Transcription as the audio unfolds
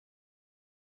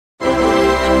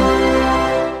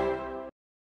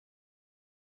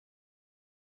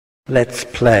Let's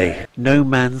play No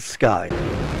Man's Sky.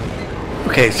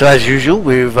 Okay, so as usual,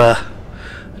 we've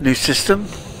new system.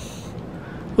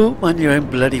 Oh, mind your own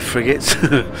bloody frigates.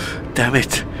 Damn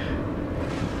it.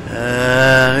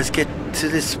 Let's get to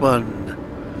this one.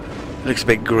 Looks a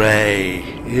bit grey.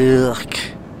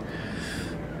 Yuck.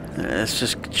 Let's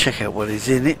just check out what is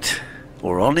in it,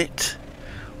 or on it,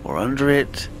 or under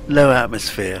it. Low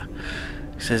atmosphere.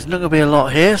 So there's not going to be a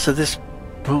lot here, so this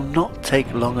will not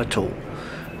take long at all.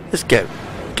 Let's go.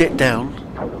 Get down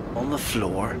on the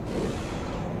floor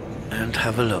and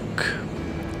have a look.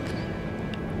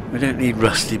 We don't need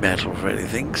rusty metal for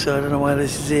anything, so I don't know why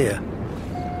this is here.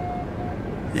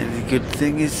 The only good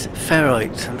thing is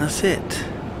ferrite, and that's it.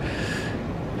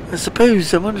 I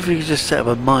suppose, I wonder if you could just set up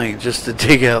a mine just to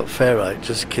dig out ferrite,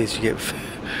 just in case you get,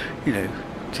 you know,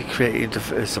 to create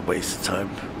interference. It's a waste of time.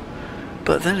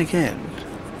 But then again,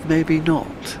 maybe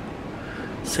not.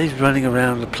 Saves running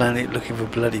around the planet looking for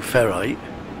bloody ferrite.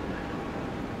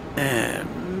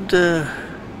 And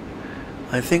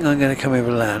I think I'm going to come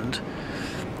over land.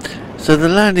 So the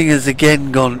landing has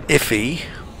again gone iffy,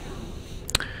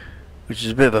 which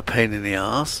is a bit of a pain in the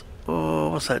arse. Oh,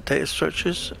 what's that? Data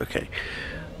structures? Okay.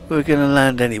 We're going to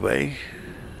land anyway.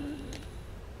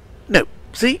 No.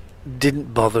 See?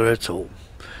 Didn't bother at all.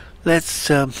 Let's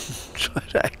try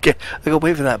that again. I got to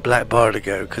wait for that black bar to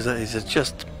go because it's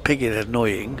just pigging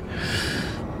annoying.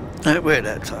 We're at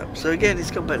that time. So again, it's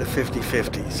gone back to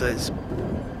 50-50. So it's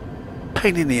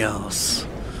pain in the arse.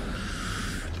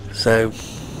 So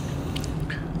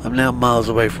I'm now miles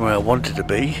away from where I wanted to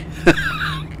be.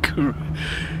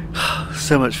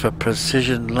 So much for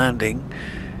precision landing.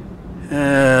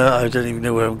 I don't even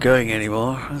know where I'm going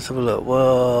anymore. Let's have a look.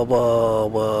 Whoa.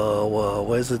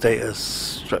 Where's the data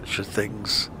structure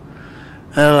things?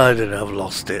 Hell, I don't know. I've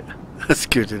lost it. That's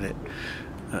good, isn't it?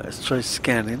 Right, let's try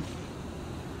scanning.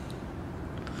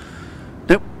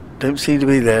 Nope, don't seem to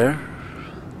be there.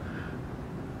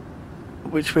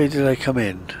 Which way did I come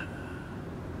in?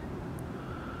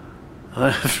 I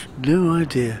have no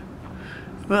idea.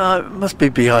 Well, it must be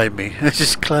behind me. Let's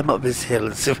just climb up this hill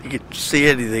and see if we can see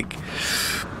anything.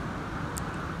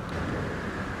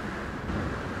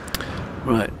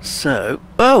 Right, so...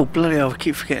 Oh, bloody hell, I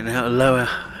keep forgetting how lower...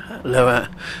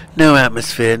 No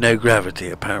atmosphere, no gravity,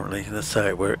 apparently. That's how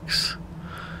it works.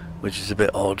 Which is a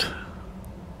bit odd.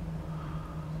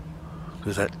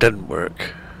 Because that doesn't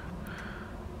work.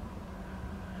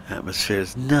 Atmosphere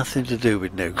has nothing to do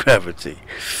with no gravity.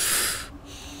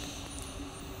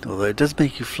 Although it does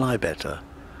make you fly better.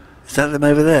 Is that them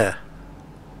over there?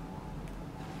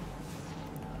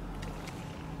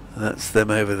 That's them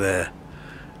over there.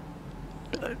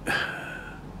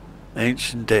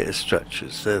 Ancient data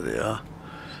structures. There they are.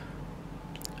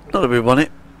 Not that we want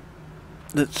it.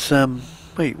 Let's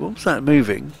wait, what was that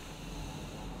moving?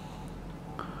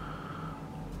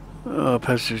 Oh,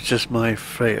 perhaps it was just my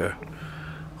freighter.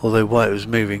 Although why it was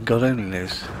moving, God only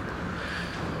knows.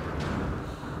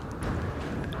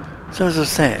 So as I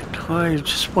said, I'm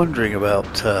just wondering about,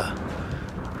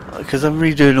 because I'm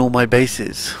redoing all my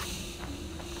bases,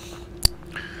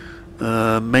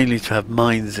 mainly to have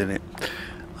mines in it.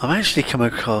 I've actually come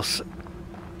across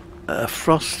a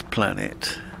frost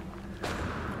planet,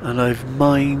 and I've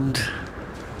mined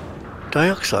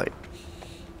dioxide.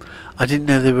 I didn't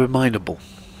know they were mineable.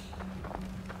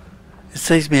 It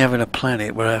saves me having a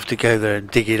planet where I have to go there and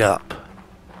dig it up.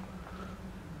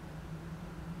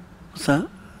 What's that?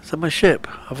 Is that my ship?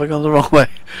 Have I gone the wrong way?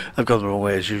 I've gone the wrong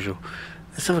way as usual.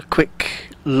 Let's have a quick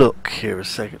look here a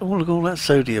second. Oh, look at all that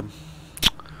sodium.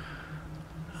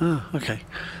 Oh, okay.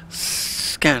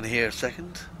 Scan here a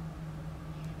second.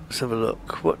 Let's have a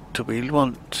look. What do we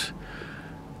want?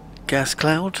 Gas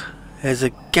cloud? There's a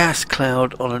gas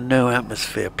cloud on a no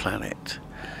atmosphere planet.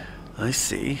 I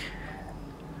see.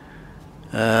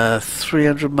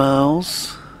 300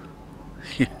 miles.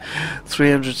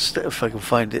 300 if I can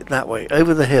find it that way,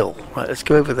 over the hill. Right, let's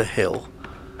go over the hill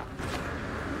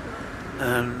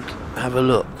and have a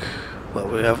look. Well,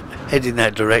 we have head in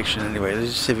that direction anyway.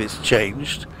 Let's just see if it's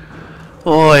changed.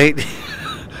 Oh wait,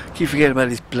 keep forgetting about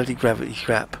this bloody gravity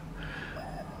crap.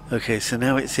 Okay, so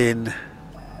now it's in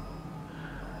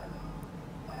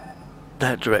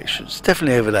that direction. It's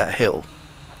definitely over that hill.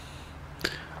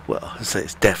 Well, I say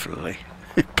it's definitely.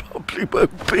 It probably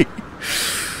won't be.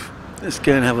 Let's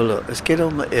go and have a look. Let's get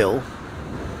on the hill,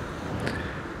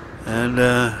 and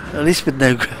at least with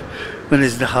no, when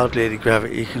there's hardly any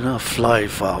gravity, you can fly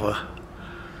farther.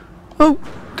 Oh,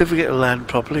 don't forget to land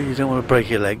properly. You don't want to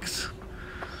break your legs.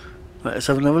 Right, let's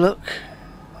have another look.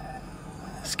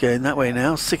 It's going that way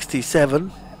now.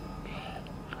 67.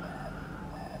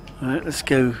 Alright, let's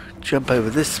go jump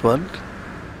over this one.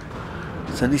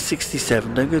 It's only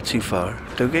 67, don't go too far.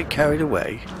 Don't get carried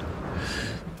away.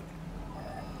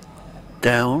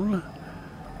 Down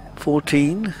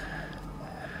 14.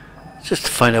 Just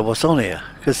to find out what's on here,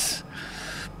 because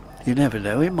you never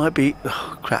know, it might be...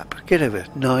 Oh crap, get over.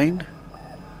 9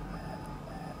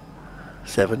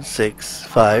 7 6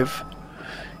 5.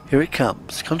 Here it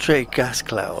comes. Concentrated gas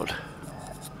cloud.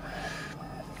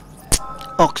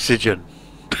 Oxygen.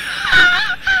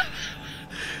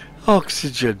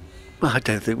 Oxygen. I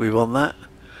don't think we want that.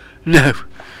 No.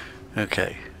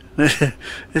 Okay.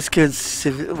 Let's go and see.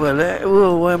 Well,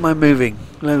 whoa, why am I moving?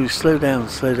 No, slow down,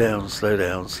 slow down, slow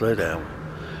down, slow down.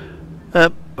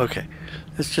 Okay.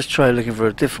 Let's just try looking for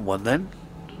a different one then.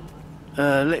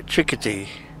 Electricity.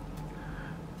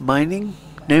 Mining?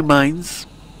 No mines.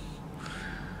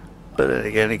 But then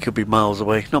again, it could be miles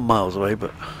away. Not miles away,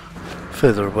 but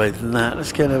further away than that.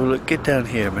 Let's go and have a look. Get down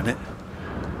here a minute.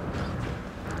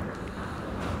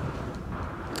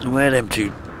 Where are them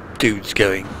two dudes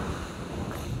going?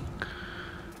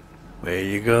 Where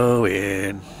you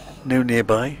going? No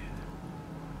nearby.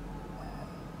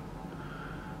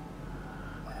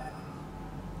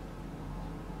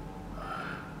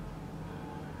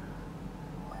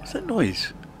 What's that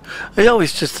noise? It's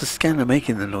always just the scanner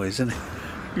making the noise, isn't it?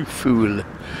 You fool.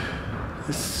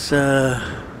 Let's have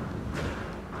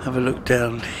a look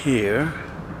down here.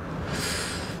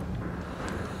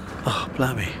 Oh,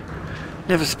 blimey.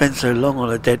 Never spent so long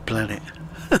on a dead planet.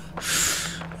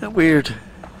 That weird.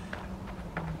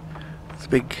 It's a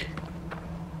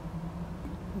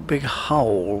big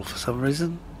hole for some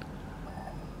reason.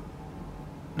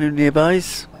 No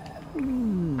nearbys?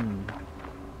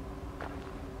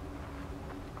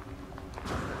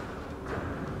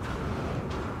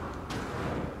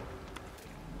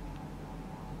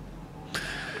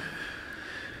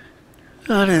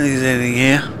 I don't think there's anything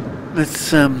here.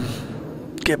 Let's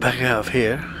get back out of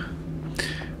here.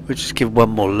 We'll just give one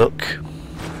more look.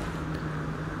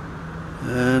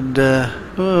 And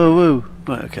whoa, whoa.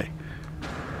 Right, okay.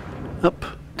 Up,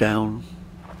 down.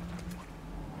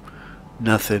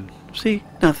 Nothing. See?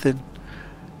 Nothing.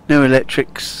 No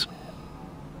electrics.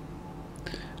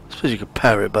 I suppose you could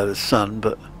power it by the sun,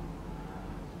 but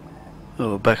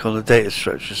oh, we're back on the data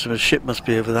structure, so the ship must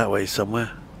be over that way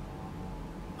somewhere,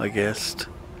 I guessed.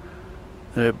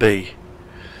 There it be.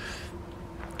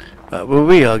 Right, well,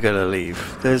 we are going to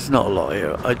leave. There's not a lot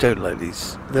here. I don't like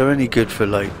these. They're only good for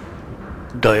like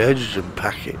dihydrogen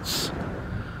packets.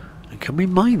 And can we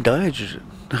mine dihydrogen?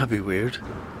 That'd be weird.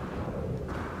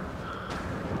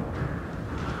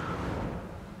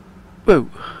 Whoa.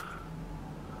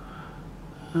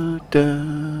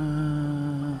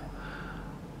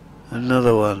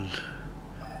 Another one.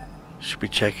 Should we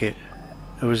check it?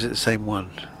 Or is it the same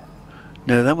one?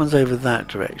 No, that one's over that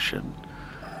direction.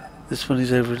 This one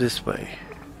is over this way.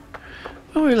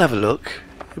 Well, we'll have a look.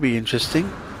 It'll be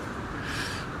interesting.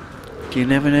 You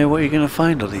never know what you're going to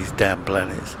find on these damn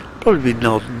planets. Probably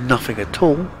nothing at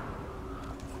all.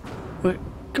 Wait,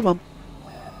 come on.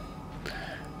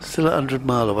 Still 100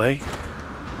 mile away.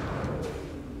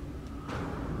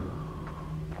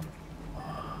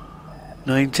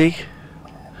 $90.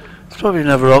 It's probably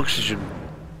another oxygen.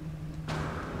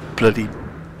 Bloody.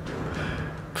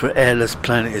 For airless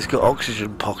planet, it's got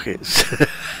oxygen pockets.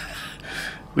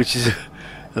 Which is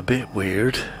a bit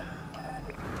weird.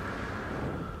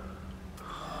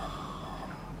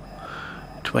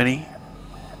 20.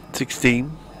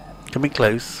 16. Coming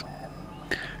close.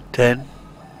 10.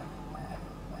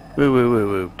 Woo woo woo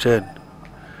woo. 10.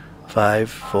 5,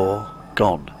 4.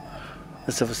 Gone.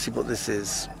 Let's have a see what this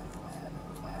is.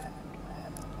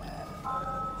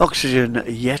 Oxygen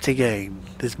yet again.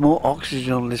 There's more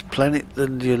oxygen on this planet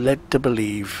than you're led to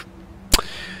believe.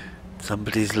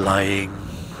 Somebody's lying.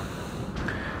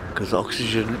 Because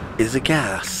oxygen is a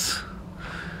gas.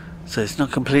 So it's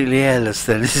not completely airless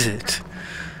then, is it?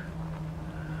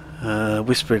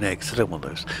 Whispering eggs, I don't want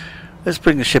those. Let's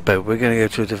bring the ship over. We're going to go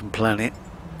to a different planet.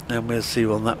 And we'll see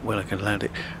you on that when I can land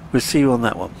it. We'll see you on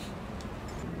that one.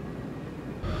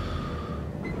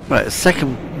 Right, the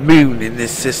second moon in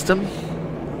this system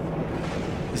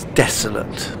is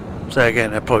desolate. So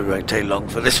again, that probably won't take long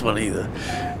for this one either.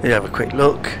 You have a quick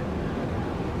look.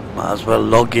 Might as well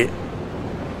log it.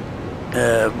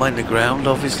 Mind the ground,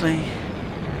 obviously.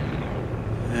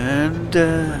 And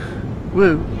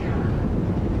woo.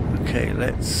 Okay,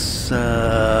 let's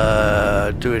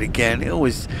do it again.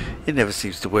 It never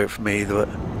seems to work for me either. But,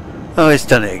 oh, it's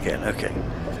done it again. Okay.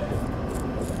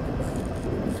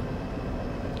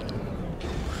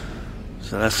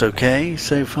 So that's okay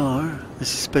so far.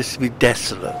 This is supposed to be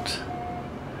desolate.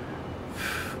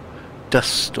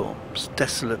 Dust storms,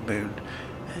 desolate moon.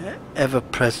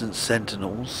 ever-present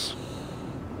sentinels.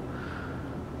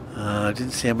 I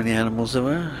didn't see how many animals there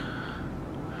were.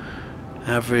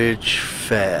 Average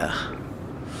fare.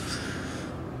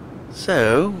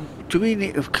 So, do we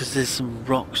need... because there's some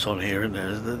rocks on here, and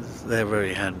they're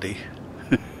very handy.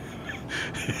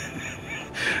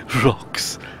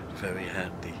 Rocks. Very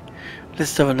handy.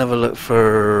 Let's have another look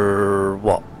for...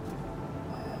 what?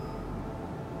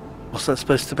 What's that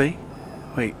supposed to be?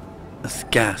 Wait, that's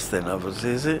gas then,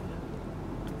 obviously, is it?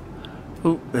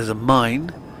 Oh, there's a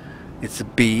mine. It's a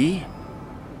B.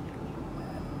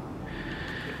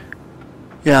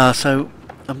 Yeah, so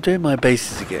I'm doing my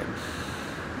bases again.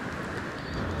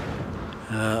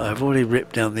 I've already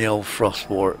ripped down the old frost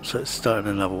wart, so it's starting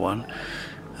another one.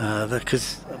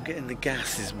 Because I'm getting the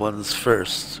gases ones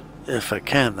first, if I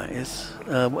can, that is.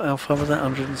 How far was that?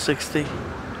 160?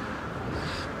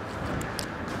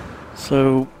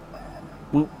 So,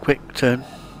 whoop, quick turn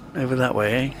over that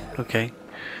way, eh? Okay.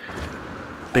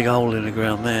 Big hole in the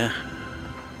ground there.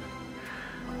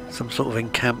 Some sort of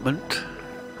encampment.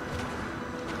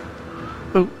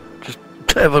 Oh, just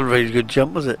that wasn't a really good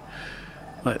jump, was it?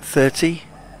 Right, 30.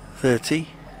 30.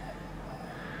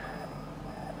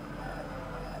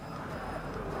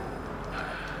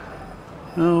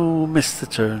 Oh, missed the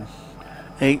turn.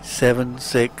 8, 7,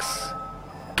 6.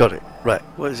 Got it. Right,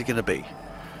 what is it going to be?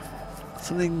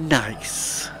 Something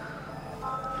nice.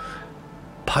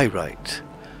 Pyrite.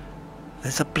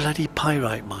 There's a bloody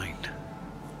pyrite mine.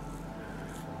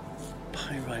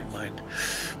 Pyrite mine.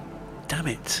 Damn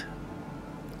it.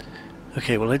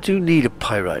 Okay, well I do need a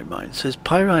pyrite mine. So there's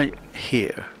pyrite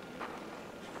here.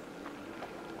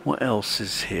 What else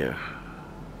is here?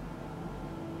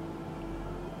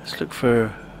 Let's look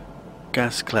for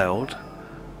gas cloud.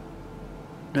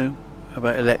 No? How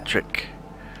about electric?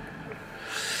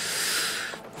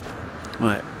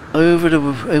 Right, over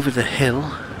the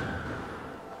hill.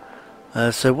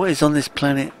 So what is on this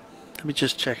planet? Let me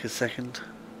just check a second.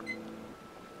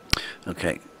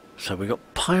 Okay, so we got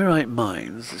pyrite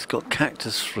mines. It's got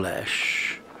cactus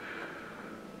flesh.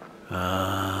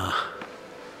 There's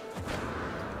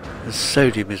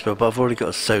sodium as well, but I've already got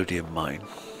a sodium mine.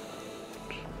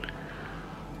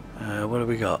 What have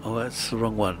we got? Oh, that's the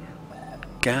wrong one.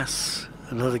 Gas.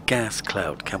 Another gas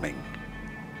cloud coming.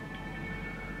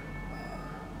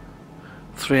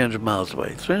 300 miles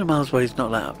away. 300 miles away is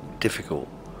not that difficult.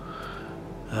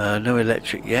 No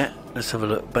electric yet. Let's have a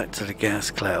look back to the gas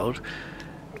cloud.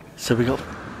 So we got...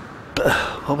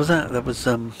 what was that? That was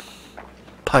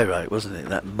pyrite, wasn't it?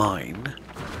 That mine.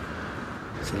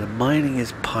 So the mining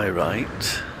is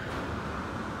pyrite.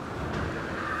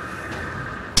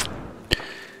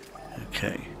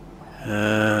 Okay.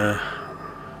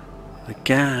 The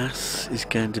gas is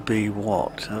going to be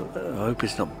what? I hope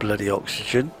it's not bloody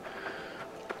oxygen.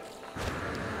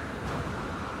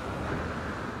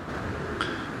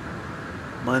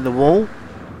 Mind the wall?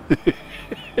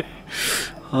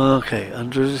 Okay,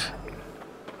 100.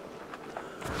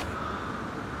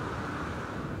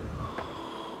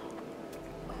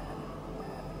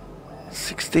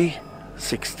 $60.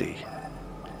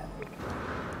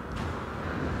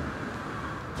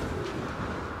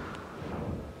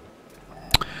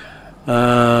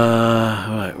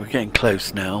 Right, we're getting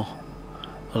close now.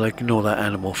 I'll ignore that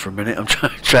animal for a minute. I'm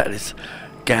trying to track this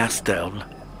gas down.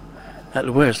 At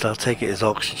the worst, I'll take it as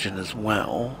oxygen as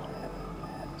well.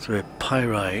 So we're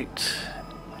pyrite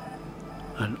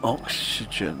and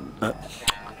oxygen. Oh,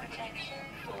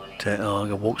 I'm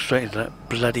gonna walk straight into that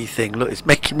bloody thing. Look, it's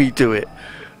making me do it.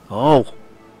 Oh,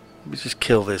 let me just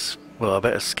kill this. Well, I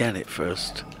better scan it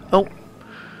first. Oh,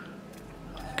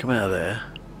 come out of there.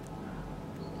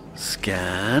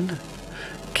 Scan,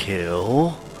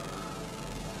 kill.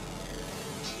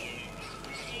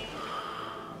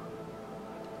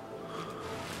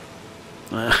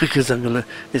 Because I'm gonna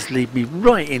just lead me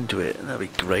right into it. That'd be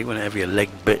great when I have your leg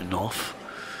bitten off.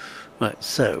 Right,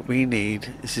 so we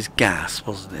need, this is gas,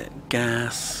 wasn't it?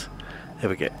 Gas. There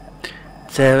we go.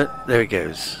 So there it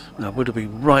goes. I would have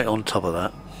been right on top of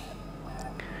that.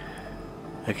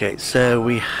 Okay, so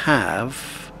we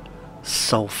have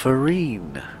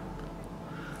sulfurine.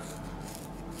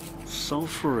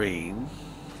 Sulfurine.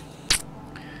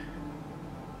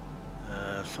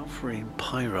 Sulfurine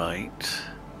pyrite.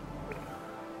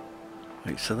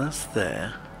 Wait, so that's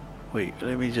there. Wait,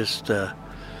 let me just...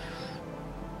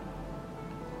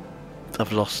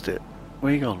 I've lost it.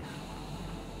 Where you gone?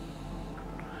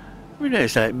 We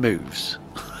notice how it moves.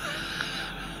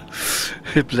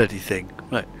 Bloody thing.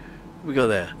 Right, we got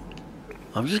there.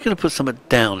 I'm just going to put something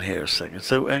down here a second.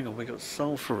 So, hang on, we got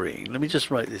sulfurine. Let me just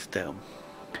write this down.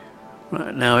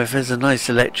 Right, now if there's a nice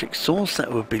electric source,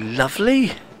 that would be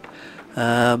lovely.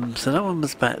 So that one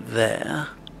was back there.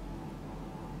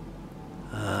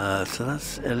 So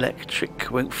that's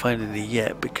electric. Won't find any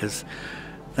yet because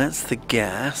that's the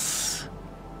gas.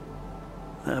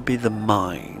 That'll be the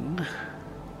mine.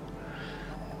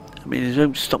 I mean, it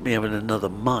won't stop me having another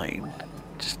mine.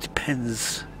 It just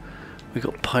depends. We've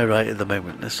got pyrite at the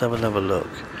moment. Let's have another look.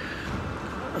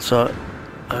 So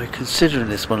I'm considering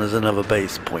this one as another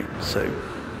base point. So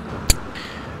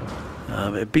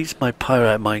it beats my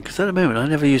pyrite mine because at the moment I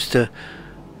never used to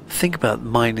think about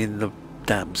mining the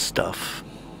damn stuff.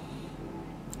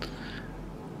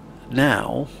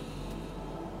 Now,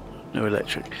 no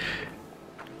electric.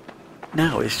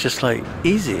 Now it's just like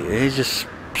easy. It's just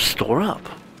store up.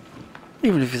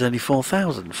 Even if it's only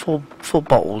 4,000, four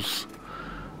bottles.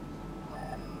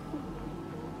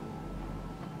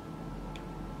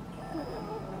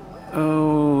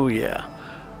 Oh yeah,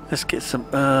 let's get some.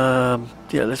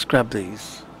 Yeah, let's grab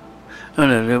these. Oh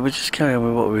no, we'll just carry on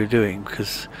with what we were doing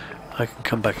because I can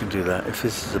come back and do that if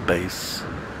this is a base.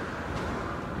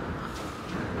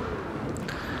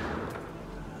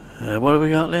 What have we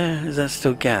got there? Is that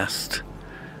still gassed?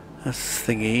 That's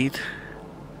thingied.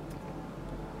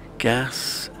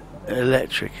 Gas,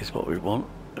 electric is what we want.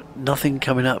 Nothing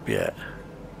coming up yet.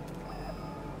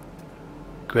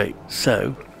 Great,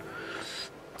 so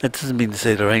that doesn't mean to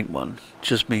say there ain't one, it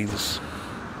just means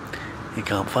you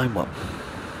can't find one.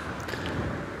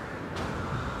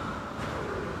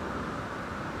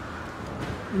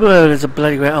 Well, there's a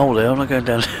bloody great hole there, I'm not going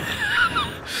down.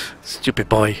 Stupid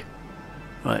boy.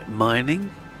 Right, mining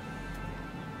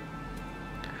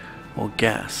or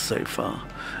gas so far.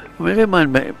 I mean, I don't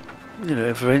mind, you know,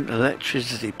 if there ain't an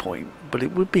electricity point, but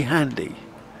it would be handy.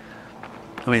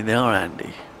 I mean, they are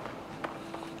handy.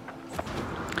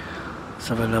 Let's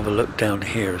have another look down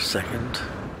here a second.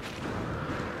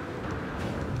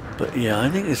 But yeah,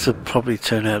 I think this will probably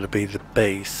turn out to be the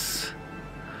base.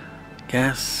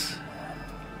 Gas.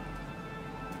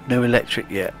 No electric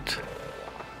yet.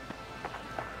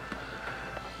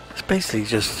 It's basically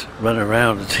just run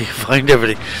around until you find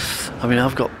everything. I mean,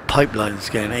 I've got pipelines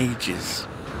going ages.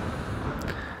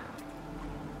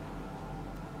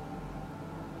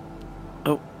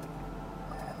 Oh,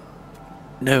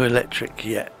 no electric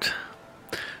yet.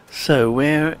 So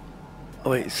where?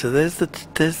 Oh wait, so there's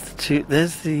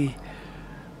the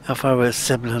how far away is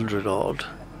 700 odd,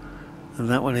 and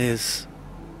that one is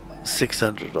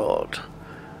 600 odd.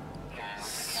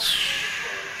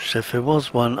 So if there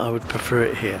was one, I would prefer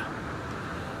it here.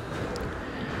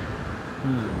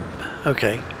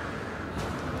 Okay.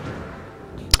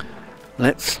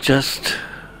 Let's just...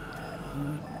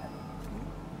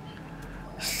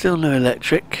 Still no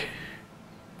electric.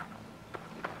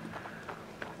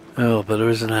 Oh, but there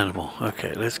is an animal.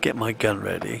 Okay, let's get my gun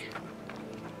ready.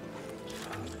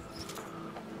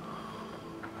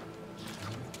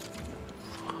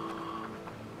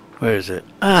 Where is it?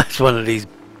 Ah, it's one of these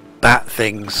bat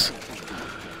things.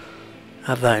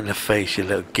 Have that in the face, you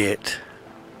little git.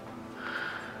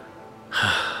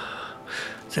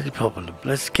 It's any problem.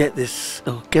 Let's get this.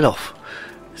 Oh, get off.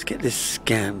 Let's get this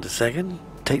scanned a second.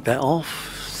 Take that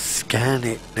off. Scan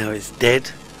it. Now it's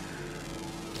dead.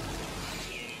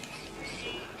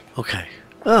 Okay.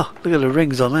 Oh, look at the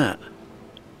rings on that.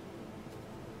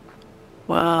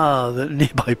 Wow, the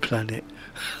nearby planet.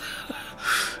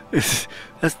 It's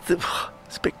a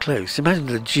bit close. Imagine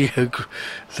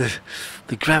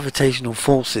the gravitational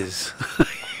forces.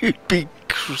 You'd be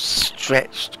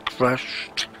stretched,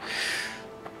 crushed.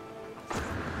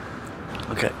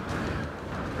 Okay.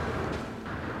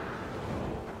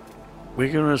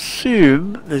 We're going to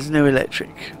assume there's no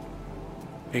electric.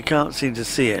 You can't seem to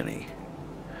see any.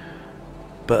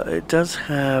 But it does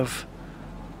have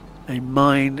a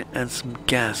mine and some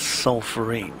gas,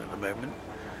 sulfurine at the moment.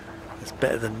 It's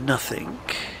better than nothing.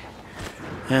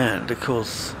 And of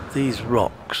course these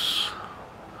rocks,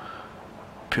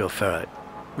 pure ferrite.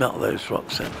 Not those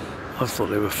rocks then. I thought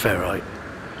they were ferrite.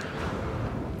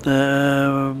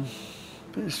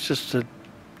 It's just a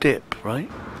dip, right?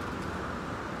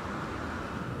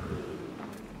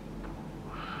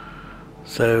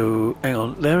 So hang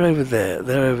on, they're over there.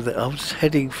 They're over there. I was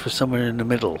heading for somewhere in the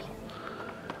middle.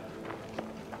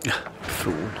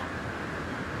 Fool.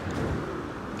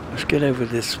 Let's get over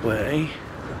this way.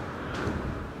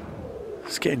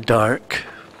 It's getting dark.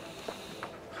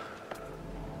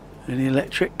 Any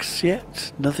electrics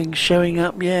yet? Nothing showing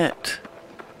up yet.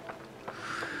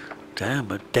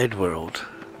 Damn, a dead world.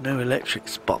 No electric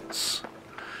spots.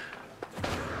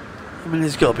 I mean,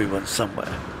 there's got to be one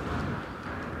somewhere.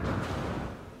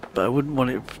 But I wouldn't want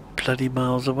it bloody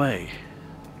miles away.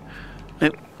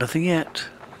 Nope, nothing yet.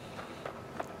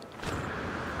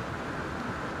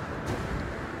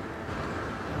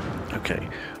 Okay.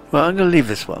 Well, I'm going to leave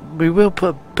this one. We will put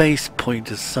a base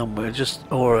pointer somewhere,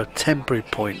 or a temporary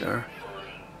pointer.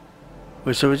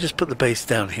 So we'll just put the base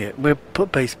down here. We'll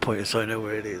put base pointer so I know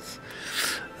where it is.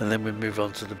 And then we move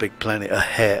on to the big planet a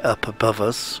hair up above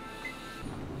us.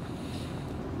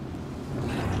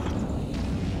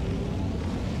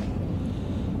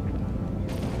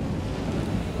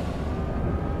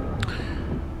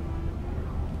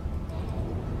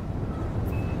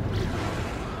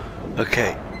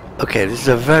 Okay, this is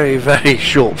a very, very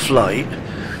short flight.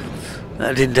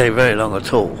 That didn't take very long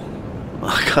at all.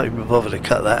 I can't even bother to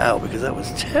cut that out because that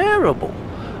was terrible.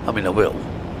 I mean, I will,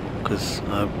 because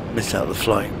I missed out the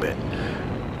flying bit.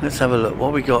 Let's have a look.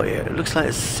 What we got here? It looks like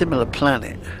a similar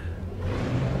planet.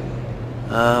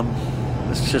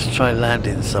 Let's just try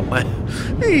landing somewhere.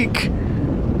 Eek!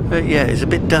 But yeah, it's a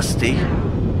bit dusty.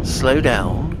 Slow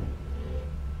down.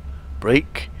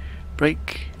 Brake.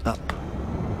 Brake. Up.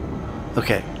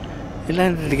 Okay. It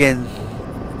landed again.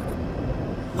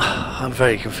 I'm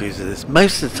very confused with this.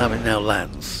 Most of the time it now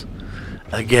lands.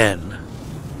 Again.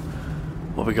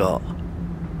 What we got?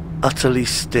 Utterly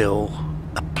still.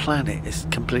 A planet is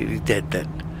completely dead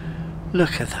then.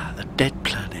 Look at that. A dead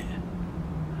planet.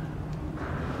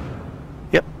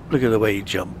 Yep. Look at the way he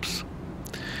jumps.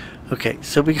 Okay,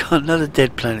 so we got another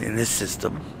dead planet in this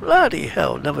system. Bloody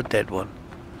hell, another dead one.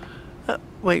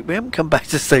 Wait, we haven't come back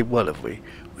to say what, have we?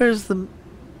 Where's the...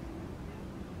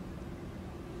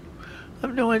 I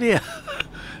have no idea.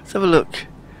 Let's have a look.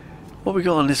 What we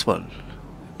got on this one?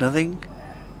 Nothing?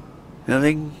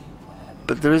 Nothing?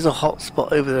 But there is a hot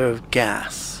spot over there of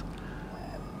gas.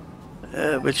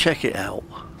 We'll check it out.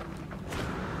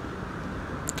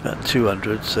 It's about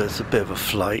 200, so it's a bit of a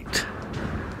flight.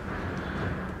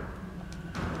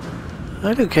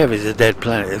 I don't care if it's a dead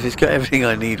planet. If it's got everything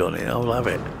I need on it, I'll have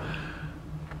it.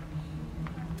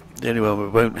 The only one we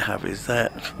won't have is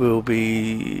that will be,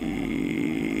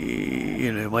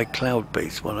 you know, my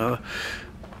cloud-based one. I'm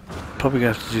probably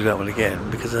going to have to do that one again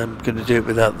because I'm going to do it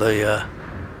without the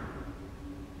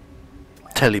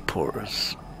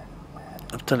teleporters.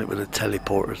 I've done it with the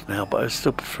teleporters now, but I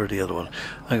still prefer the other one.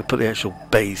 I'm going to put the actual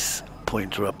base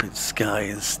pointer up in sky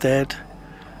instead.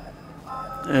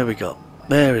 There we go.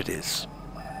 There it is.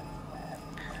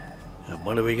 And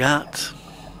what do we got?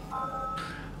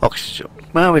 Oxygen.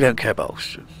 Well, we don't care about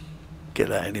oxygen. Get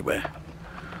that anywhere.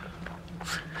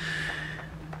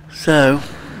 So,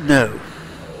 no.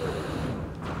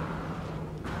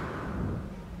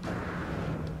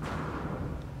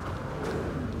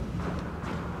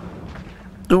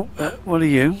 Oh, what are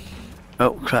you?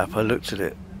 Oh crap, I looked at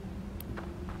it.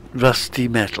 Rusty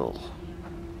metal.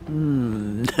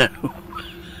 No.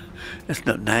 That's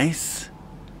not nice.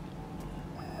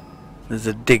 There's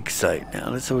a dig site now.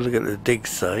 Let's have a look at the dig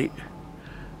site.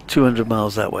 200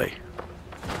 miles that way.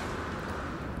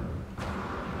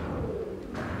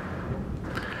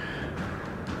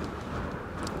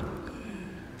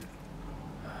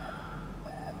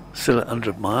 Still at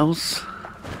 100 miles.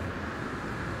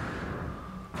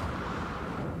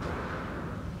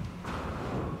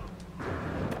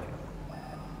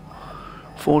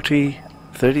 $40,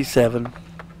 $37.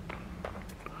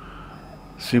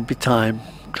 Soon be time.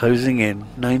 Closing in.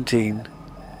 19.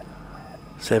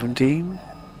 17.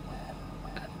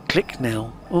 Click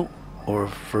now. Oh, or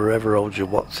forever hold your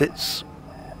whatsits.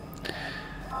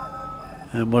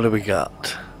 And what do we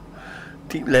got?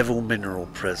 Deep level mineral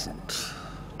present.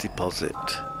 Deposit.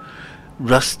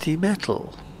 Rusty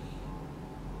metal.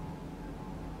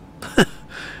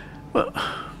 Well,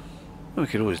 we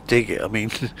could always dig it. I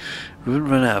mean, we wouldn't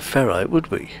run out of ferrite,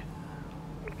 would we?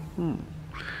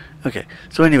 Okay,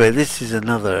 so anyway, this is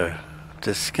another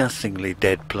disgustingly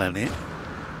dead planet.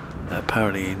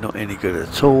 Apparently not any good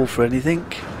at all for anything.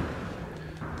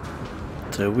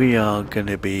 So we are going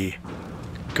to be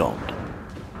gone.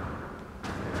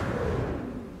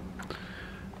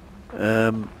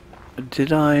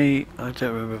 Did I don't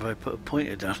remember if I put a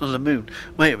pointer down on the moon.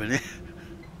 Wait a minute.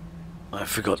 I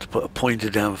forgot to put a pointer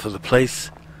down for the place.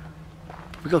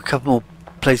 We've got a couple more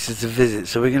places to visit,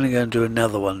 so we're going to go and do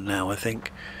another one now, I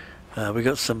think. We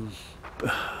got some...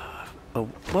 oh,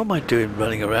 what am I doing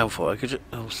running around for? I could just...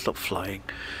 Oh, stop flying.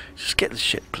 Just get the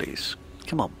ship, please.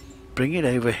 Come on. Bring it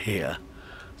over here.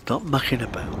 Stop mucking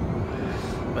about.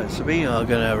 Right, so we are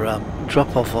going to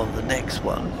drop off on the next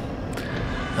one.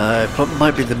 It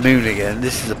might be the moon again.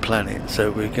 This is a planet,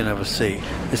 so we're going to have a see.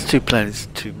 There's 2 planets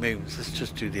and 2 moons. Let's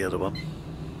just do the other one.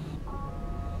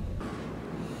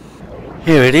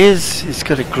 Here it is. It's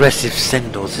got aggressive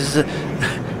sentinels. This is a...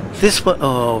 This one...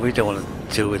 Oh, we don't want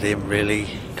to deal with him, really.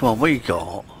 Come on, what you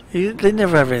got? They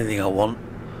never have anything I want.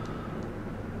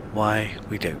 Why?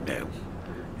 We don't know.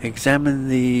 Examine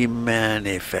the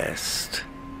manifest.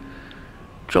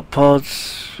 Drop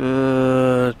pods,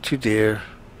 2 deer,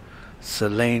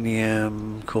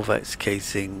 selenium, Corvex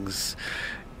casings,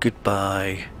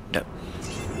 goodbye. No.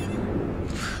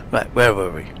 Right, where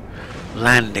were we?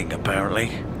 Landing,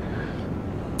 apparently.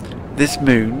 This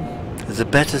moon is a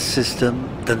better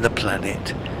system than the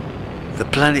planet. The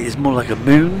planet is more like a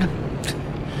moon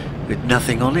with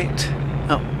nothing on it.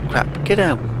 Oh, crap, get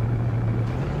out.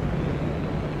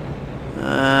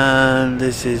 And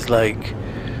this is like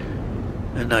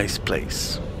a nice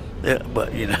place. Yeah,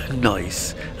 but you know,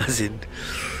 nice as in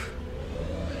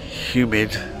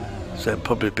humid, so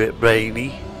probably a bit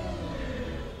rainy.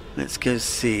 Let's go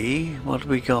see what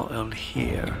we got on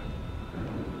here.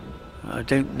 I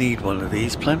don't need one of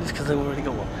these planets because I've already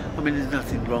got one. I mean, there's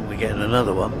nothing wrong with getting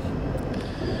another one.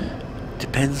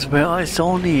 Depends where it's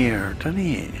on here, doesn't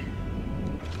it?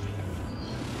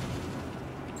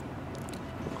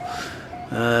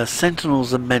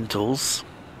 Sentinels and mentals.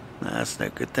 That's no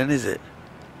good then, is it?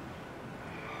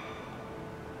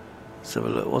 Let's have a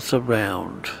look. What's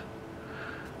around?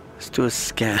 Let's do a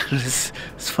scan. Let's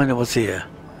find out what's here.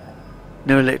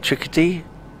 No electricity.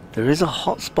 There is a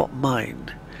hotspot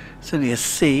mine. It's only a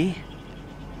sea.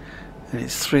 And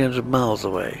it's 300 miles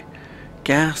away.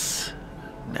 Gas?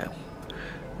 No.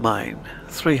 Mine.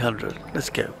 300. Let's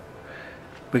go.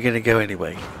 We're going to go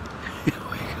anyway.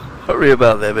 Worry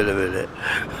about them in a minute.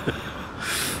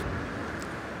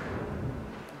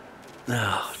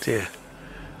 Oh dear.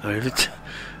 I mean,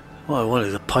 what I want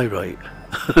is a pyrite.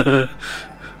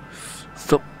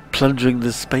 Stop plundering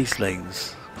the space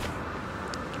lanes.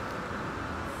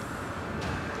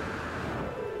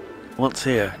 What's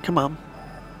here? Come on.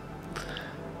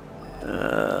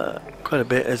 Quite a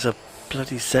bit. There's a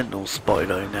bloody sentinel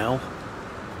spotted on now.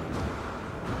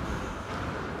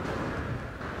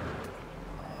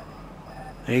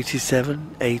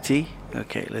 $87, $80.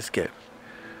 Okay, let's go.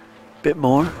 Bit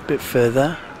more, bit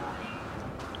further.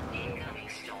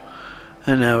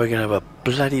 And now we're going to have a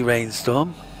bloody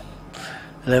rainstorm.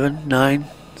 11, 9,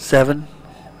 7.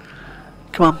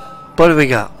 Come on, what do we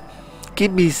got?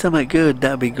 Give me something good,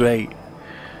 that'd be great.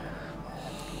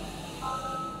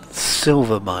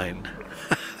 Silver mine.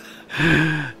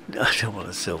 I don't want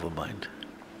a silver mine.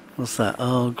 What's that?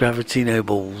 Oh, gravitino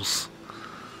balls.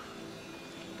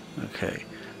 Okay,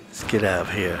 let's get out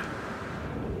of here.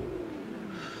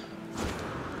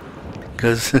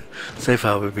 Because so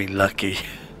far we've been lucky.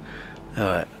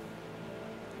 Alright.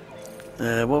 What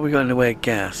have we got in the way of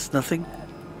gas? Nothing?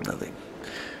 Nothing.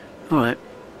 Alright.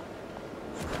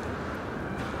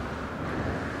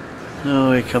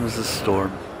 Oh, here comes the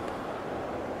storm.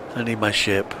 I need my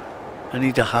ship. I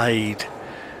need to hide.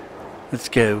 Let's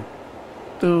go.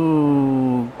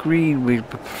 Oh, green we'd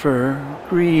prefer.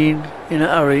 Green, in a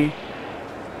hurry.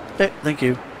 Hey, thank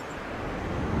you.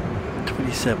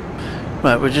 27.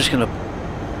 Right, we're just gonna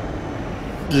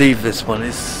leave this one.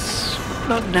 It's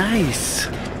not nice.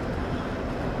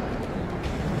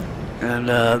 And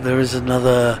there is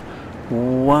another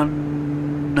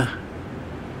one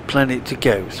planet to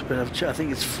go. So we'll have I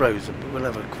think it's frozen, but we'll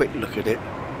have a quick look at it.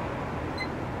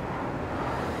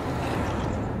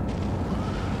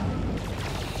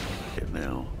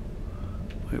 Now,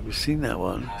 wait, we've seen that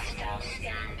one.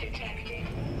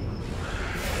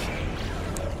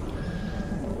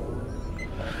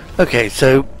 Okay,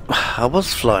 so I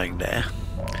was flying there.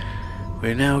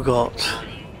 We now got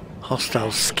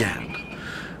hostile scan.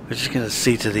 We're just going to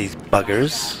see to these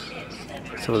buggers.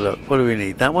 Let's have a look. What do we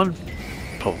need? That one?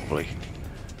 Probably.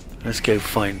 Let's go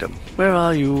find them. Where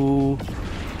are you?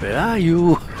 Where are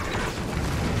you?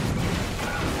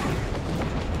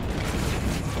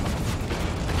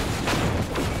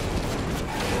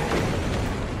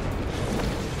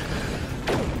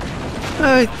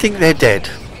 I think they're dead.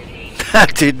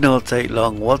 That did not take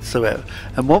long whatsoever.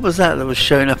 And what was that was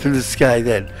showing up in the sky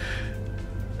then?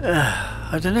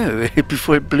 I don't know,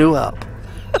 before it blew up.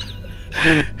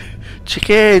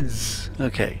 Chickens!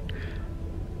 Okay.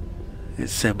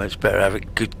 It's so much better having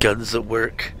good guns that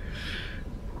work.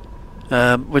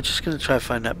 We're just going to try to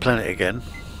find that planet again.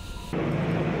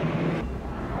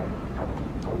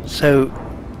 So,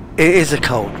 it is a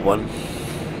cold one.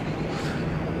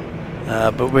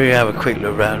 But we have a quick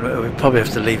look around. We probably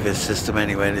have to leave this system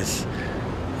anyway.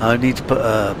 I need to put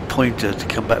a pointer to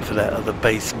come back for that other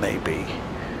base maybe.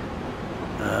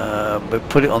 But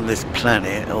put it on this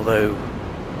planet, although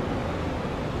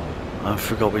I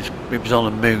forgot which. It was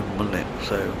on a moon, wasn't it?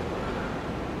 So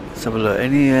let's have a look.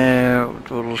 Any air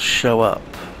will show up.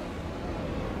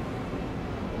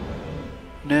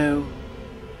 No.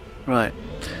 Right.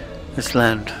 Let's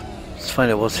land. Let's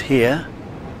find out what's here.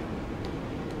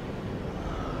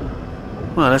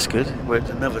 Well, that's good. It worked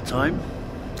another time.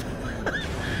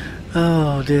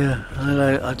 Oh dear.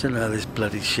 I don't know how this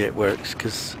bloody shit works,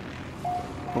 because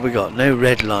what we got? No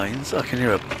red lines. I can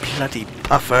hear a bloody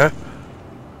puffer.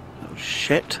 Oh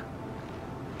shit.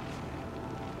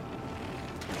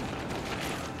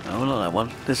 Oh, not that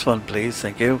one. This one, please.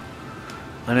 Thank you.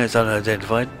 I know it's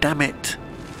unidentified. Damn it.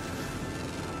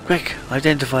 Quick,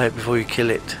 identify it before you kill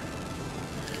it.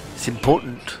 It's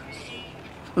important.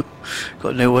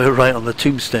 Got nowhere right on the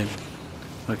tombstone.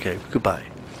 Okay, goodbye.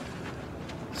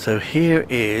 So here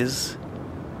is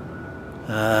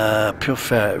pure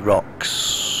ferrite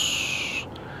rocks.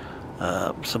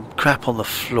 Some crap on the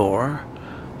floor.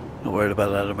 Not worried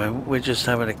about that at the moment. We're just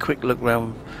having a quick look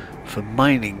around for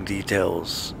mining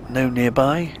details. No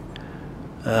nearby.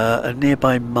 A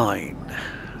nearby mine.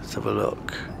 Let's have a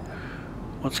look.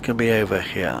 What's going to be over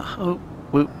here? Oh,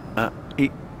 whoop,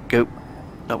 go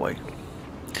that way.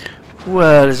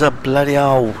 Well, there's a bloody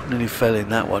hole. Nearly fell in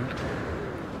that one.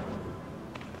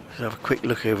 Let's have a quick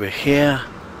look over here.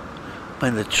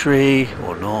 Behind the tree,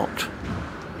 or not.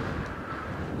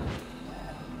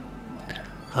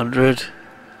 100.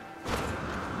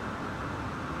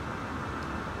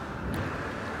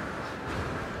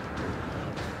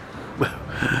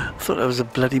 I thought that was a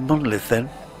bloody monolith then.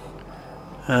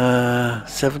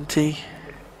 70.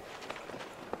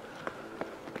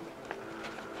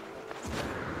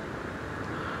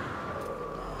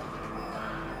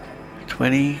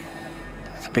 20.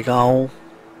 It's a big owl.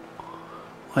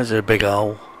 Why is there a big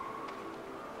owl?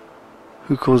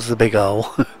 Who caused the big owl?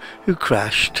 Who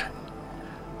crashed?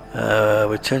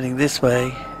 We're turning this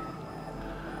way.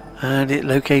 And it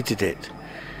located it.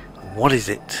 What is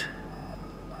it?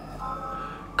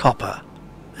 Copper.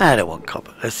 I don't want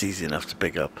copper. That's easy enough to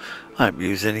pick up. I haven't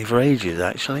used any for ages,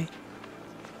 actually.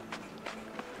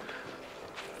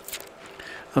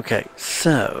 Okay,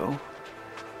 so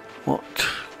what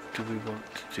do we want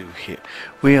to do here?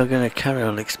 We are going to carry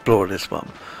on exploring this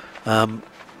one.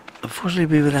 Unfortunately,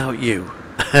 be without you,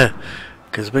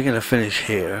 because we're going to finish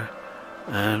here,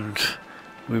 and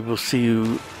we will see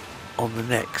you on the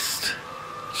next.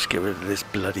 Just get rid of this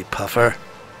bloody puffer.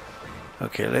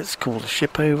 Okay, let's call the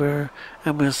ship over,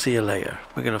 and we'll see you later.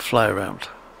 We're going to fly around.